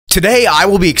Today I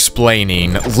will be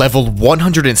explaining level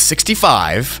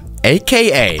 165,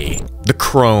 aka the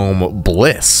Chrome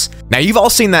Bliss. Now you've all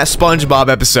seen that SpongeBob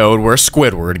episode where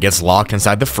Squidward gets locked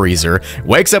inside the freezer,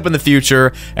 wakes up in the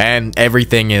future, and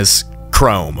everything is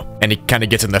chrome. And he kind of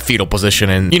gets in the fetal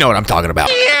position, and you know what I'm talking about.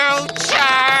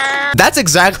 That's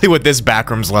exactly what this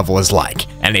Backrooms level is like.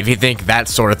 And if you think that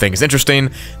sort of thing is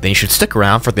interesting, then you should stick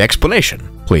around for the explanation,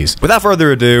 please. Without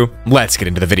further ado, let's get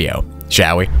into the video,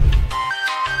 shall we?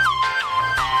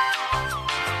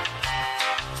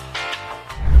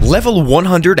 Level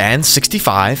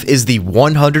 165 is the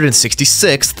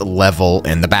 166th level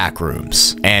in the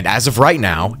Backrooms, and as of right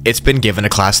now, it's been given a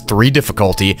Class 3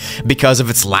 difficulty because of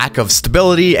its lack of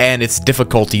stability and its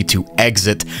difficulty to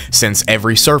exit. Since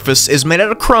every surface is made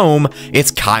out of chrome,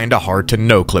 it's kinda hard to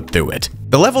no-clip through it.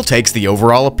 The level takes the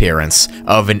overall appearance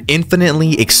of an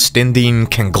infinitely extending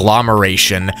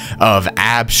conglomeration of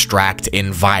abstract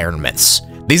environments.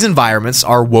 These environments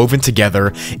are woven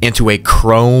together into a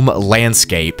chrome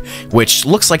landscape, which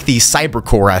looks like the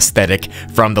cybercore aesthetic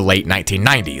from the late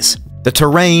 1990s. The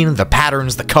terrain, the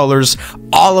patterns, the colors,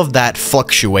 all of that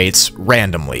fluctuates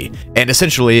randomly, and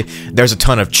essentially, there's a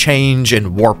ton of change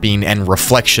and warping and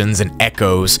reflections and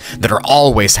echoes that are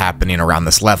always happening around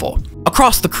this level.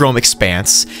 Across the chrome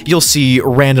expanse, you'll see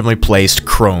randomly placed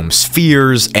chrome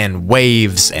spheres and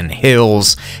waves and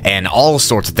hills and all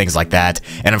sorts of things like that,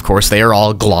 and of course they are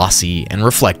all glossy and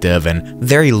reflective and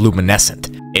very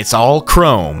luminescent. It's all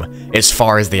chrome as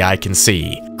far as the eye can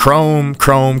see. Chrome,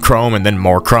 chrome, chrome, and then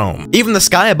more chrome. Even the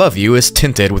sky above you is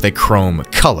tinted with a chrome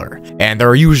color, and there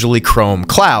are usually chrome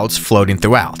clouds floating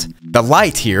throughout. The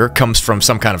light here comes from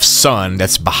some kind of sun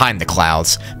that's behind the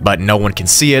clouds, but no one can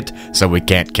see it, so we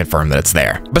can't confirm that it's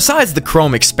there. Besides the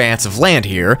chrome expanse of land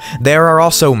here, there are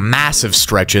also massive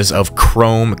stretches of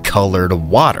chrome-colored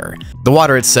water. The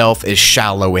water itself is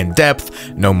shallow in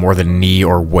depth, no more than knee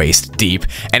or waist deep,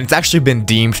 and it's actually been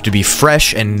deemed to be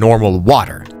fresh and normal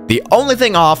water. The only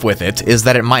thing off with it is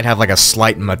that it might have like a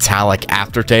slight metallic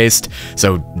aftertaste,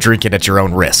 so drink it at your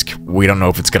own risk. We don't know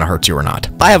if it's gonna hurt you or not.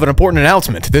 I have an important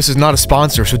announcement. This is not a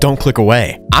sponsor, so don't click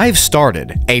away. I've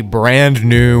started a brand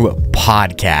new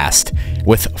podcast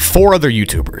with 4 other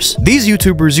YouTubers. These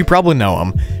YouTubers, you probably know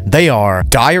them. They are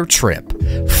Dire Trip,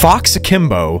 Fox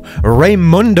Akimbo,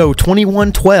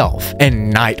 Raymundo2112,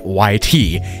 and Night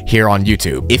YT here on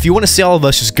YouTube. If you want to see all of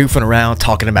us just goofing around,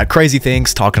 talking about crazy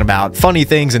things, talking about funny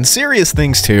things, and serious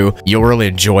things too, you'll really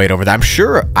enjoy it over there.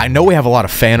 I know we have a lot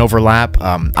of fan overlap.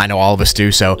 I know all of us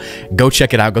do, so go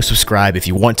check it out, go subscribe if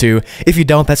you want to. If you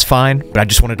don't, that's fine, but I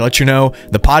just wanted to let you know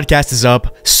the podcast is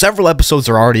up. Several episodes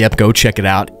are already up. Go check it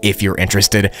out if you're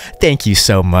interested. Thank you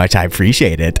so much. I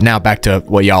appreciate it. Now back to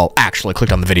what y'all actually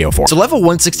clicked on the video for. So level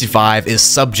 165 is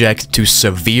subject to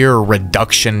severe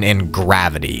reduction in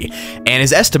gravity and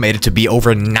is estimated to be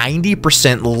over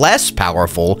 90% less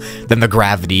powerful than the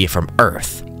gravity from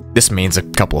Earth. This means a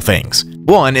couple of things.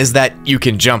 One is that you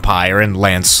can jump higher and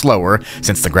land slower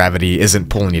since the gravity isn't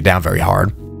pulling you down very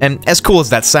hard. And as cool as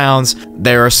that sounds,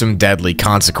 there are some deadly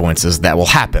consequences that will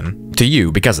happen to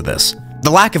you because of this.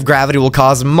 The lack of gravity will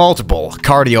cause multiple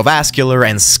cardiovascular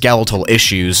and skeletal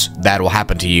issues that will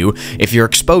happen to you if you're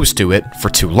exposed to it for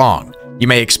too long. You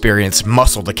may experience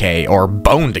muscle decay or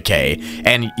bone decay,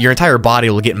 and your entire body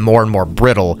will get more and more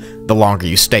brittle the longer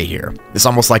you stay here. It's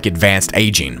almost like advanced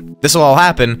aging. This will all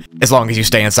happen as long as you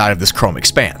stay inside of this chrome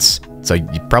expanse, so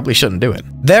you probably shouldn't do it.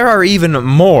 There are even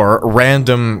more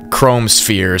random chrome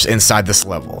spheres inside this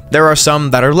level. There are some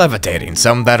that are levitating,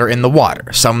 some that are in the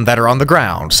water, some that are on the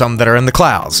ground, some that are in the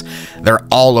clouds. They're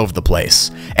all over the place,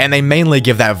 and they mainly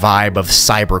give that vibe of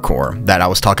cybercore that I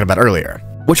was talking about earlier.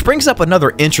 Which brings up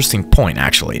another interesting point,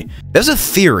 actually. There's a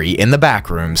theory in the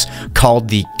Backrooms called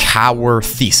the Cower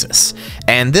Thesis,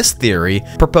 and this theory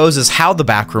proposes how the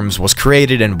Backrooms was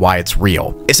created and why it's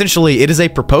real. Essentially, it is a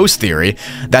proposed theory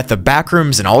that the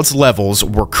Backrooms and all its levels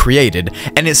were created,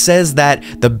 and it says that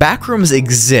the Backrooms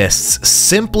exists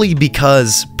simply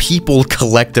because people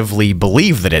collectively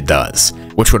believe that it does,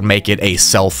 which would make it a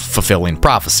self-fulfilling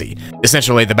prophecy.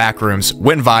 Essentially, the Backrooms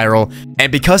went viral, and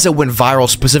because it went viral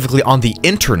specifically on the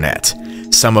internet,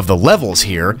 some of the levels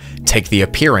here take the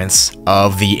appearance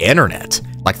of the internet.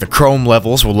 Like the chrome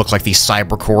levels will look like the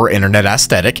cybercore internet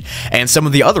aesthetic, and some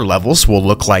of the other levels will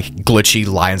look like glitchy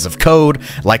lines of code,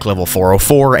 like level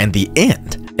 404 and the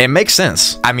end. It makes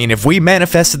sense. I mean, if we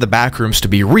manifested the Backrooms to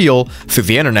be real through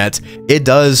the internet, it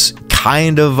does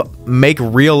kind of make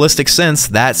realistic sense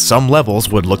that some levels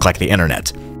would look like the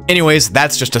internet. Anyways,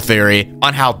 that's just a theory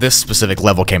on how this specific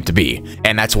level came to be,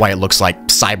 and that's why it looks like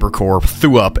cybercore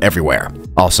threw up everywhere.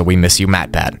 Also, we miss you,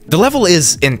 MatPat. The level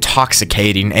is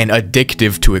intoxicating and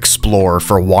addictive to explore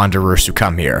for wanderers who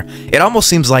come here. It almost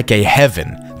seems like a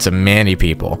heaven to many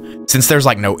people. Since there's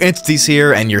like no entities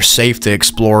here and you're safe to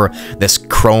explore this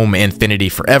chrome infinity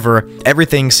forever,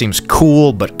 everything seems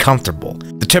cool but comfortable.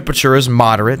 The temperature is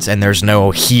moderate and there's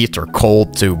no heat or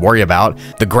cold to worry about.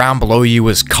 The ground below you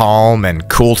is calm and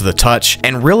cool to the touch,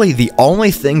 and really the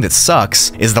only thing that sucks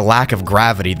is the lack of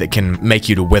gravity that can make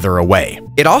you to wither away.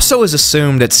 It also is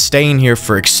assumed that staying here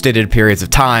for extended periods of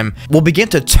time will begin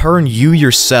to turn you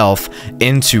yourself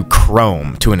into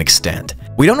chrome to an extent.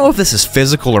 We don't know if this is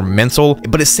physical or mental,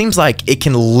 but it seems like it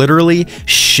can literally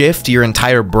shift your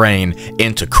entire brain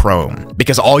into chrome,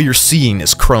 because all you're seeing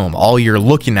is chrome, all you're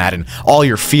looking at and all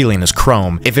you're feeling is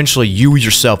chrome. Eventually you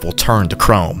yourself will turn to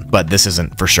chrome, but this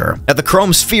isn't for sure. Now, the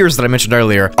chrome spheres that I mentioned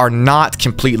earlier are not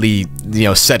completely,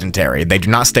 sedentary. They do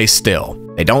not stay still.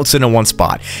 They don't sit in one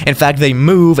spot. In fact, they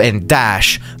move and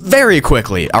dash very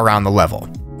quickly around the level,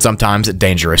 sometimes at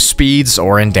dangerous speeds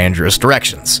or in dangerous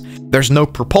directions. There's no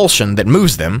propulsion that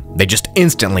moves them, they just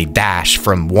instantly dash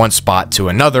from one spot to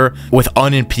another with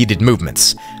unimpeded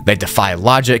movements. They defy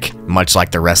logic, much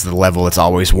like the rest of the level its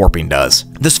always warping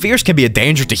does. The spheres can be a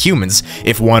danger to humans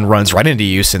if one runs right into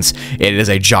you, since it is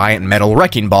a giant metal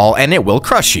wrecking ball and it will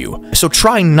crush you. So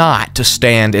try not to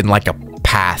stand in like a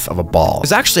path of a ball.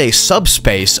 There's actually a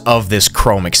subspace of this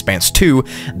chrome expanse too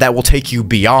that will take you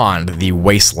beyond the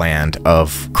wasteland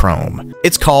of chrome.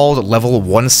 It's called level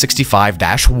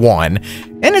 165-1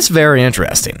 and it's very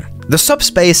interesting. The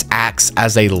subspace acts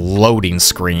as a loading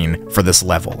screen for this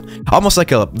level, almost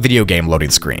like a video game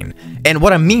loading screen. And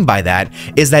what I mean by that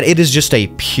is that it is just a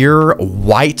pure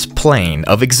white plane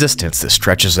of existence that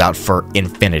stretches out for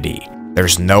infinity.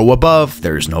 There's no above,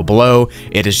 there's no below,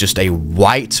 it is just a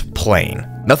white plane.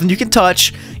 Nothing you can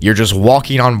touch, you're just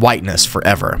walking on whiteness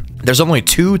forever. There's only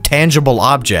two tangible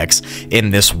objects in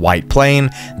this white plane.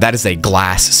 That is a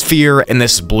glass sphere and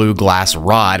this blue glass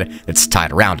rod that's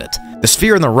tied around it. The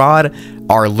sphere and the rod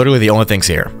are literally the only things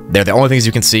here. They're the only things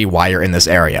you can see while you're in this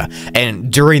area.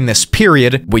 And during this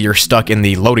period, where you're stuck in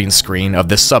the loading screen of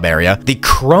this sub area, the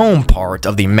chrome part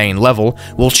of the main level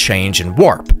will change and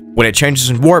warp. When it changes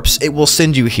and warps, it will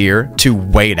send you here to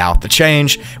wait out the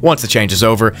change. Once the change is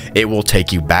over, it will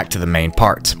take you back to the main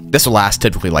part. This will last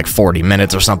typically like 40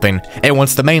 minutes or something, and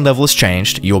once the main level is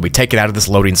changed, you will be taken out of this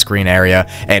loading screen area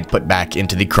and put back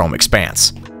into the chrome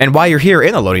expanse. And while you're here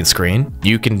in the loading screen,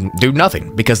 you can do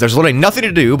nothing, because there's literally nothing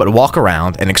to do but walk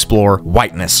around and explore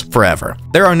whiteness forever.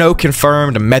 There are no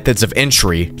confirmed methods of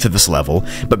entry to this level,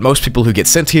 but most people who get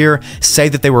sent here say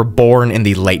that they were born in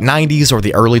the late 90s or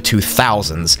the early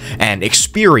 2000s and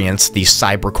experienced the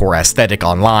cybercore aesthetic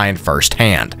online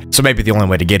firsthand. So maybe the only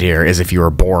way to get here is if you were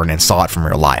born and saw it from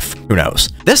real life. Who knows?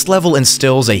 This level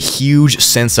instills a huge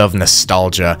sense of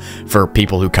nostalgia for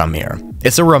people who come here.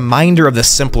 It's a reminder of the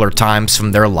simpler times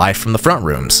from their life from the front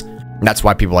rooms. That's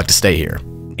why people like to stay here,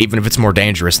 even if it's more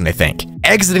dangerous than they think.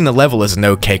 Exiting the level is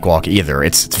no cakewalk either.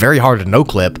 It's very hard to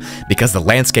no-clip because the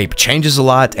landscape changes a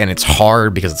lot and it's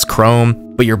hard because it's chrome.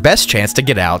 But your best chance to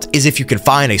get out is if you can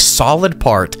find a solid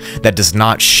part that does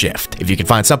not shift. If you can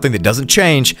find something that doesn't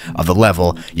change of the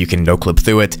level, you can no-clip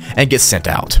through it and get sent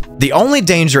out. The only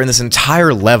danger in this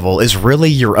entire level is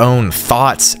really your own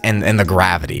thoughts and the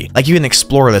gravity. Like, you can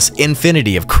explore this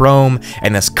infinity of chrome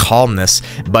and this calmness,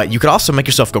 but you could also make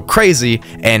yourself go crazy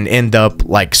and end up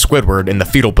like Squidward in the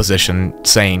fetal position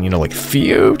saying, like,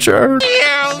 future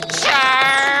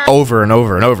over and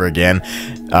over and over again,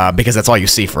 because that's all you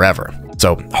see forever.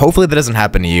 So hopefully that doesn't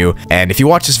happen to you, and if you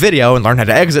watch this video and learn how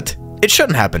to exit, it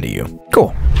shouldn't happen to you.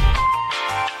 Cool.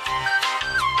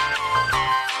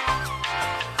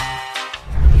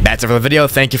 That's it for the video.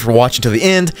 Thank you for watching to the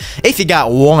end. If you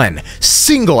got 1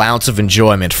 single ounce of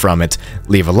enjoyment from it,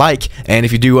 leave a like, and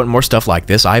if you do want more stuff like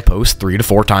this, I post 3 to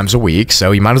 4 times a week,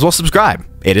 so you might as well subscribe.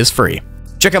 It is free.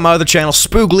 Check out my other channel,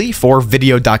 Spoogli, for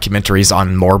video documentaries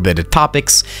on morbid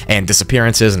topics and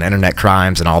disappearances and internet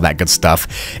crimes and all that good stuff.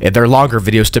 They're longer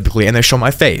videos typically, and they show my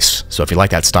face, so if you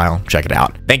like that style, check it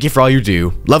out. Thank you for all you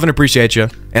do. Love and appreciate you,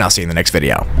 and I'll see you in the next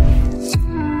video.